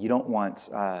 You don't want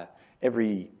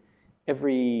every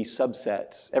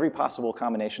subset, every possible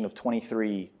combination of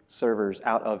 23 servers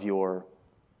out of your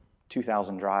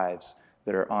 2,000 drives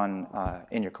that are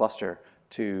in your cluster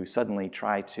to suddenly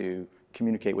try to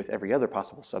communicate with every other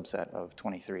possible subset of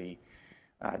 23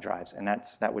 drives, and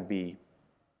that would be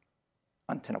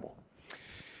untenable.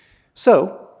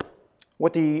 So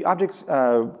what the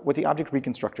object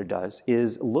reconstructor does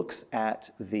is looks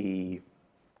at the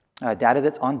data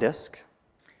that's on disk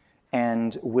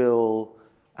and will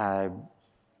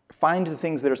find the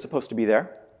things that are supposed to be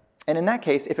there. And in that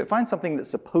case, if it finds something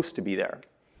that's supposed to be there,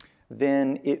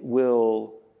 then it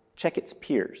will check its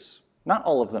peers. Not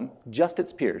all of them, just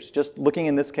its peers. Just looking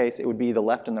in this case, it would be the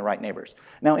left and the right neighbors.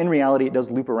 Now, in reality, it does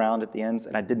loop around at the ends,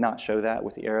 and I did not show that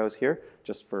with the arrows here,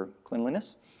 just for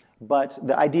cleanliness. But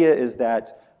the idea is that,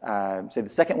 say, the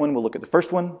second one will look at the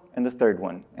first one and the third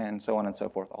one, and so on and so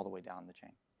forth, all the way down the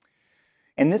chain.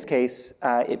 In this case,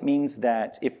 it means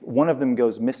that if one of them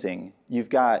goes missing, you've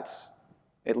got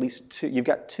at least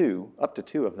up to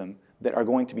two of them that are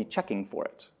going to be checking for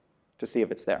it to see if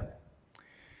it's there.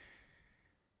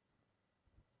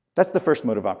 That's the first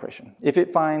mode of operation. If it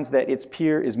finds that its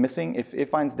peer is missing, if it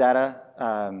finds data,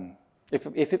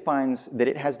 if it finds that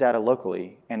it has data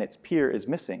locally and its peer is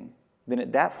missing, then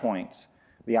at that point,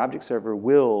 the object server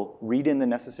will read in the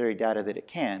necessary data that it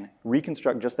can,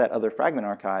 reconstruct just that other fragment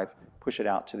archive, push it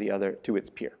out to its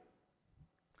peer.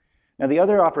 Now, the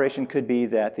other operation could be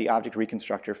that the object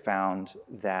reconstructor found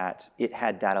that it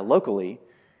had data locally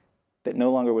that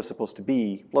no longer was supposed to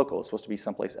be local. It's supposed to be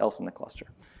someplace else in the cluster.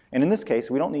 And in this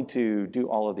case, we don't need to do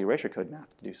all of the erasure code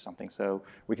math to do something, so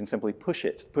we can simply push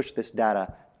this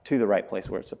data to the right place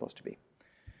where it's supposed to be.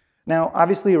 Now,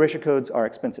 obviously, erasure codes are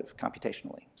expensive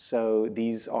computationally, so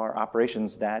these are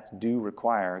operations that do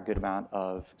require a good amount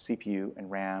of CPU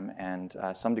and RAM and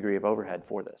some degree of overhead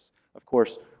for this. Of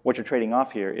course, what you're trading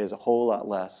off here is a whole lot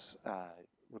less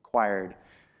required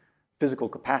physical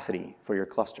capacity for your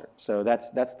cluster. So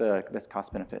that's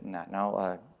cost benefit in that, and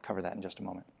I'll cover that in just a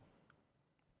moment.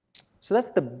 So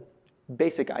that's the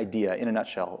basic idea in a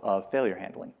nutshell of failure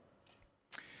handling.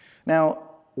 Now,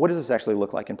 what does this actually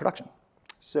look like in production?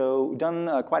 So we've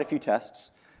done quite a few tests.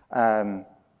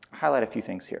 Highlight a few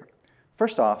things here.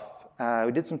 First off,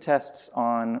 we did some tests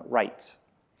on write.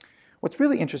 What's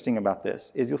really interesting about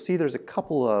this is you'll see there's a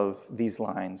couple of these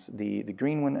lines, the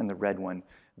green one and the red one,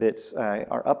 that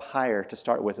are up higher to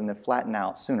start with and then flatten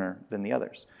out sooner than the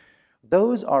others.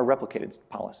 Those are replicated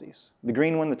policies. The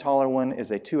green one, the taller one, is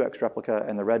a 2x replica,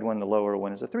 and the red one, the lower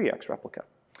one, is a 3x replica.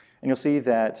 And you'll see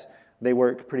that they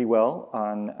work pretty well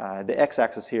on the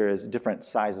x-axis here is different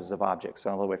sizes of objects,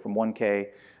 so all the way from 1K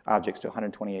objects to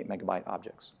 128 megabyte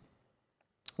objects.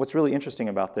 What's really interesting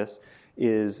about this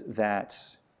is that,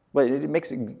 well, it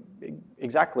makes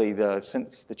exactly the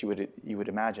sense that you would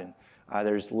imagine.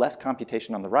 There's less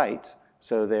computation on the right,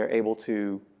 so they're able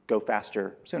to go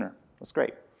faster sooner. That's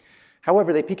great.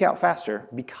 However, they peak out faster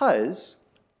because,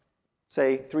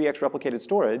 say, 3x replicated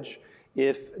storage,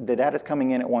 if the data is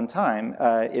coming in at one time,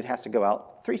 it has to go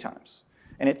out 3 times.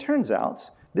 And it turns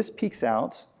out this peaks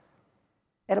out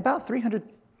at about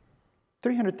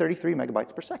 333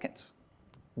 megabytes per second.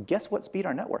 Guess what speed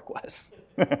our network was?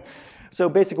 So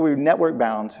basically, we were network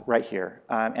bound right here,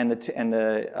 and the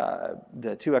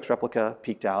 2x replica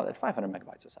peaked out at 500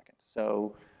 megabytes a second.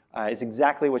 So it's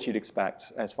exactly what you'd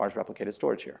expect as far as replicated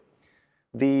storage here.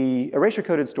 The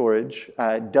erasure-coded storage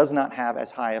does not have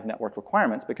as high of network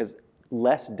requirements because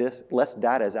less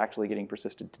data is actually getting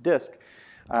persisted to disk,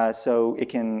 So it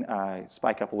can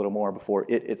spike up a little more before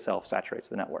it itself saturates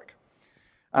the network.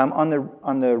 On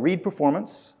the read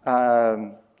performance,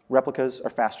 replicas are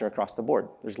faster across the board.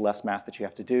 There's less math that you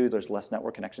have to do. There's less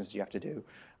network connections you have to do.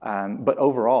 But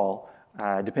overall,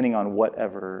 depending on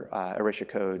whatever erasure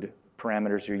code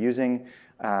parameters you're using,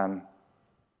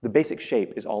 the basic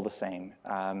shape is all the same.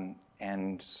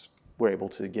 And we're able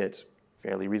to get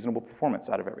fairly reasonable performance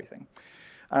out of everything.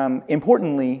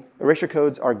 Importantly, erasure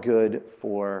codes are good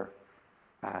for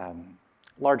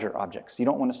larger objects. You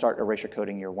don't want to start erasure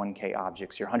coding your 1K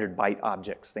objects, your 100-byte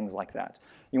objects, things like that.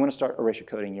 You want to start erasure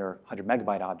coding your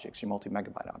 100-megabyte objects, your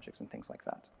multi-megabyte objects, and things like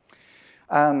that.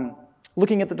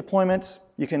 Looking at the deployment,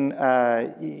 you can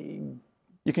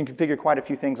configure quite a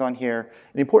few things on here.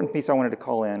 The important piece I wanted to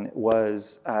call in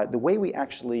was the way we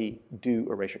actually do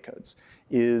erasure codes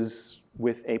is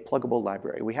with a pluggable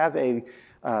library. We have a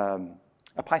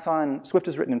Python, Swift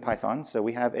is written in Python, so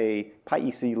we have a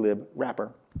PyEC lib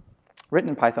wrapper written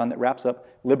in Python that wraps up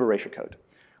lib erasure code.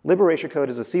 Lib erasure code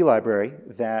is a C library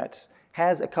that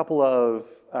has a couple of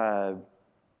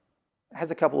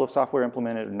software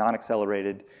implemented,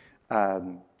 non-accelerated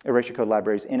erasure code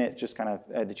libraries in it, just kind of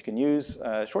that you can use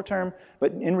short term.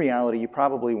 But in reality, you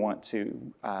probably want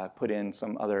to put in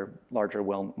some other larger,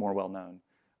 more well-known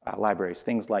libraries,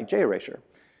 things like jerasure.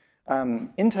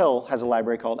 Intel has a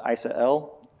library called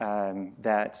ISA-L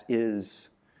that is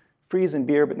free as in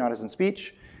beer, but not as in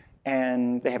speech.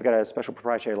 And they have got a special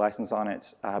proprietary license on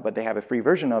it, but they have a free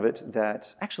version of it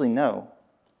that, actually, no,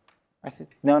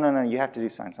 you have to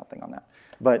sign something on that.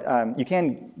 But you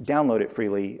can download it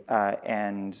freely,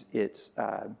 and it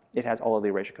has all of the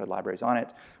erasure code libraries on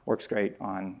it. Works great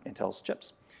on Intel's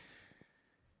chips.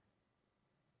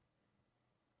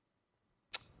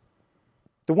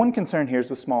 The one concern here is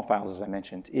with small files, as I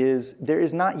mentioned, is there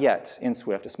is not yet in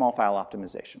Swift a small file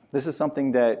optimization. This is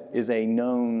something that is a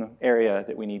known area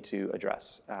that we need to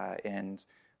address. And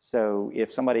so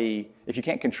if you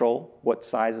can't control what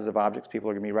sizes of objects people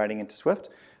are going to be writing into Swift,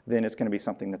 then it's going to be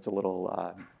something that's a little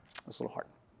hard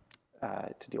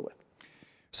to deal with.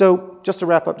 So just to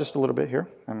wrap up just a little bit here,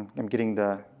 I'm getting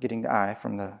the eye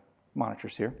from the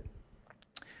monitors here.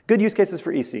 Good use cases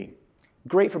for EC.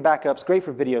 Great for backups, great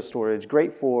for video storage,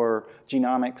 great for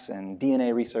genomics and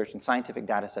DNA research and scientific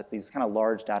data sets, these kind of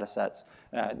large data sets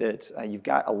that you've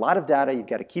got a lot of data, you've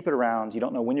got to keep it around, you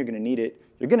don't know when you're going to need it,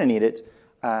 you're going to need it,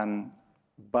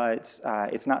 but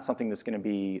it's not something that's going to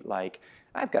be like,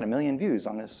 I've got 1 million views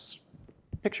on this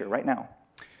picture right now.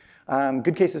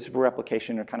 Good cases for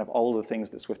replication are kind of all of the things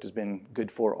that Swift has been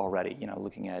good for already,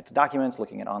 looking at documents,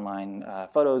 looking at online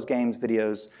photos, games,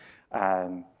 videos,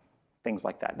 things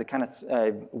like that, the kind of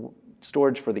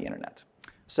storage for the internet.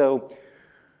 So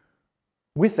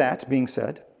with that being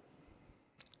said,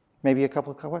 maybe a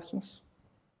couple of questions?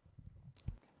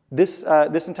 This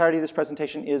entirety of this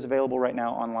presentation is available right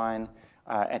now online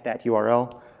at that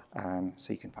URL,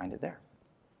 so you can find it there.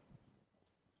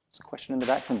 There's a question in the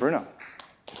back from Bruno.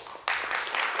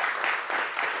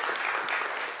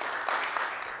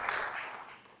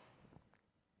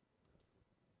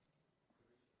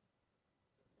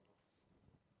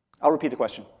 I'll repeat the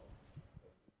question.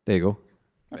 There you go.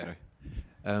 Okay.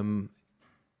 Better.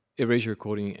 Erasure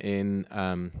coding in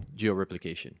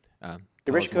georeplication.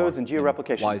 Erasure codes and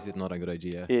georeplication. Why is it not a good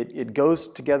idea? It goes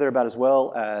together about as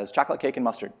well as chocolate cake and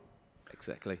mustard.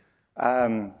 Exactly.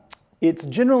 It's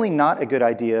generally not a good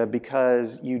idea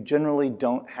because you generally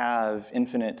don't have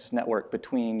infinite network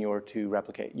between your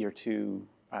two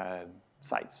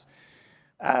sites.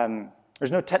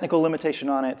 There's no technical limitation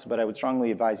on it, but I would strongly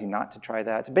advise you not to try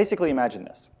that. Basically, imagine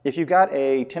this. If you've got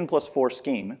a 10+4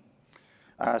 scheme,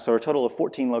 so a total of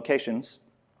 14 locations,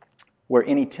 where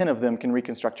any 10 of them can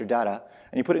reconstruct your data,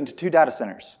 and you put it into 2 data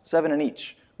centers, 7 in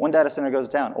each. One data center goes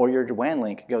down, or your WAN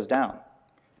link goes down.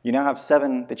 You now have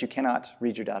 7 that you cannot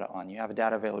read your data on. You have a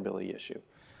data availability issue.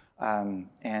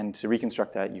 And to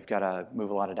reconstruct that, you've got to move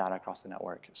a lot of data across the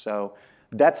network. So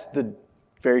that's the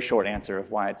very short answer of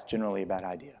why it's generally a bad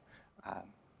idea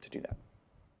to do that.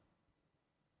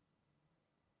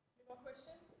 Any more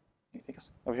questions? Anything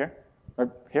else? Over here?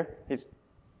 Or here? He's.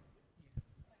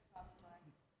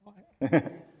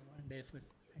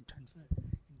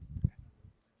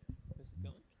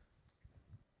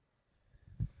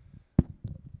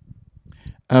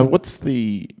 What's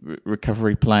the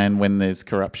recovery plan when there's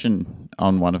corruption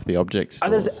on one of the objects?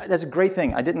 That's a great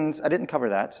thing. I didn't cover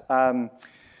that.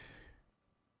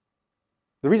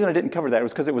 The reason I didn't cover that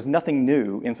was because it was nothing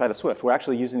new inside of Swift. We're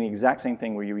actually using the exact same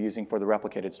thing you were using for the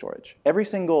replicated storage. Every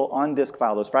single on-disk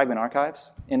file, those fragment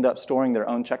archives, end up storing their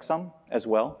own checksum as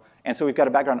well. And so we've got a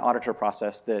background auditor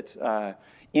process that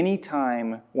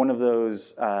Anytime one of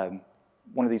these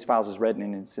files is read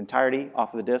in its entirety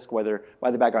off of the disk, whether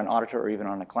by the background auditor or even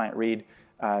on a client read,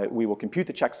 we will compute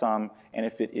the checksum, and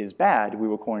if it is bad, we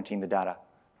will quarantine the data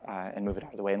and move it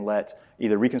out of the way and let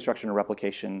either reconstruction or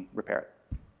replication repair it.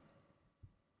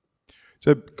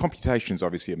 So computation is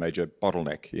obviously a major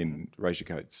bottleneck in Erasure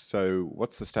codes. So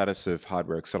what's the status of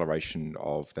hardware acceleration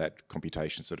of that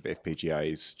computation, sort of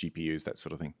FPGAs, GPUs, that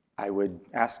sort of thing? I would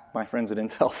ask my friends at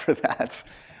Intel for that.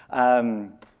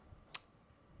 I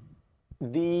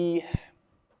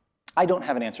don't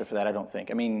have an answer for that, I don't think.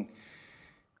 I mean,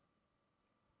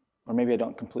 or maybe I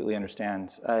don't completely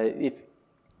understand.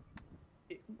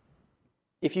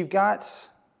 If you've got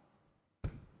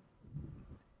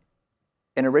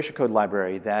an Erasure code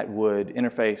library that would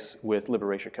interface with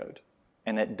Erasure code,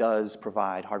 and that does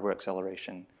provide hardware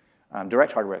acceleration,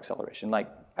 direct hardware acceleration, like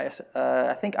I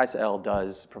think ISAL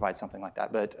does provide something like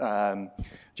that, but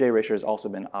JErasure has also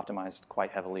been optimized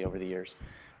quite heavily over the years.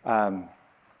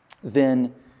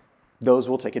 Then those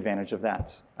will take advantage of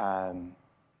that.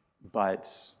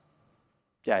 But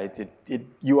yeah,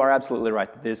 you are absolutely right.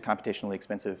 It is computationally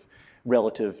expensive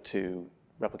relative to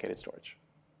replicated storage.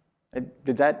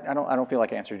 Did that? I don't feel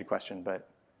like I answered your question, but.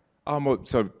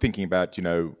 So thinking about,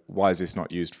 why is this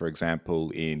not used, for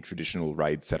example, in traditional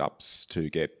RAID setups to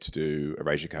get to do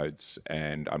Erasure codes?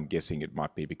 And I'm guessing it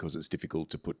might be because it's difficult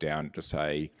to put down to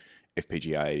say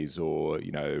FPGAs or,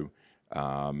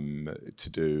 to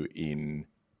do in,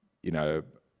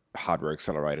 hardware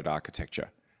accelerated architecture.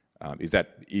 Is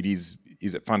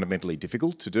it fundamentally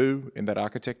difficult to do in that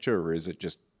architecture, or is it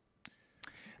just?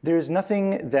 There's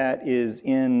nothing that is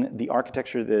in the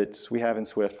architecture that we have in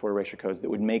Swift for Erasure codes that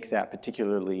would make that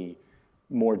particularly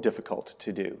more difficult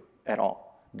to do at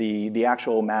all. The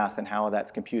actual math and how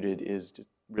that's computed is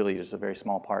really just a very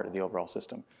small part of the overall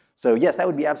system. So yes, that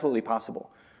would be absolutely possible.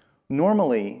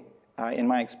 Normally, in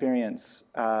my experience,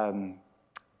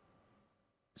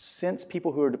 since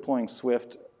people who are deploying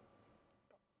Swift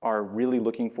are really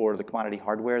looking for the commodity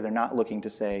hardware, they're not looking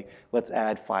to say, let's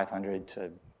add $500 to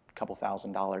a couple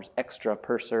 $1,000 extra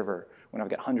per server when I've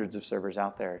got hundreds of servers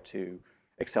out there to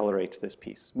accelerate this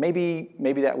piece. Maybe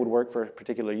that would work for a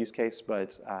particular use case,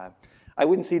 but I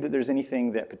wouldn't see that there's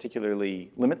anything that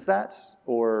particularly limits that,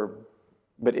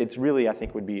 but it's really, I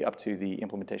think, would be up to the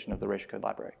implementation of the Erasure code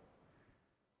library.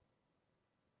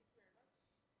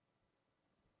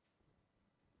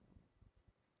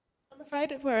 I'm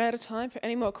afraid we're out of time for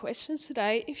any more questions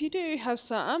today. If you do have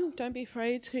some, don't be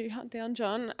afraid to hunt down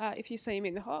John if you see him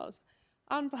in the halls.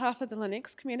 On behalf of the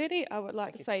Linux community, I would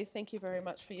like to say thank you very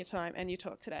much for your time and your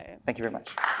talk today. Thank you very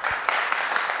much.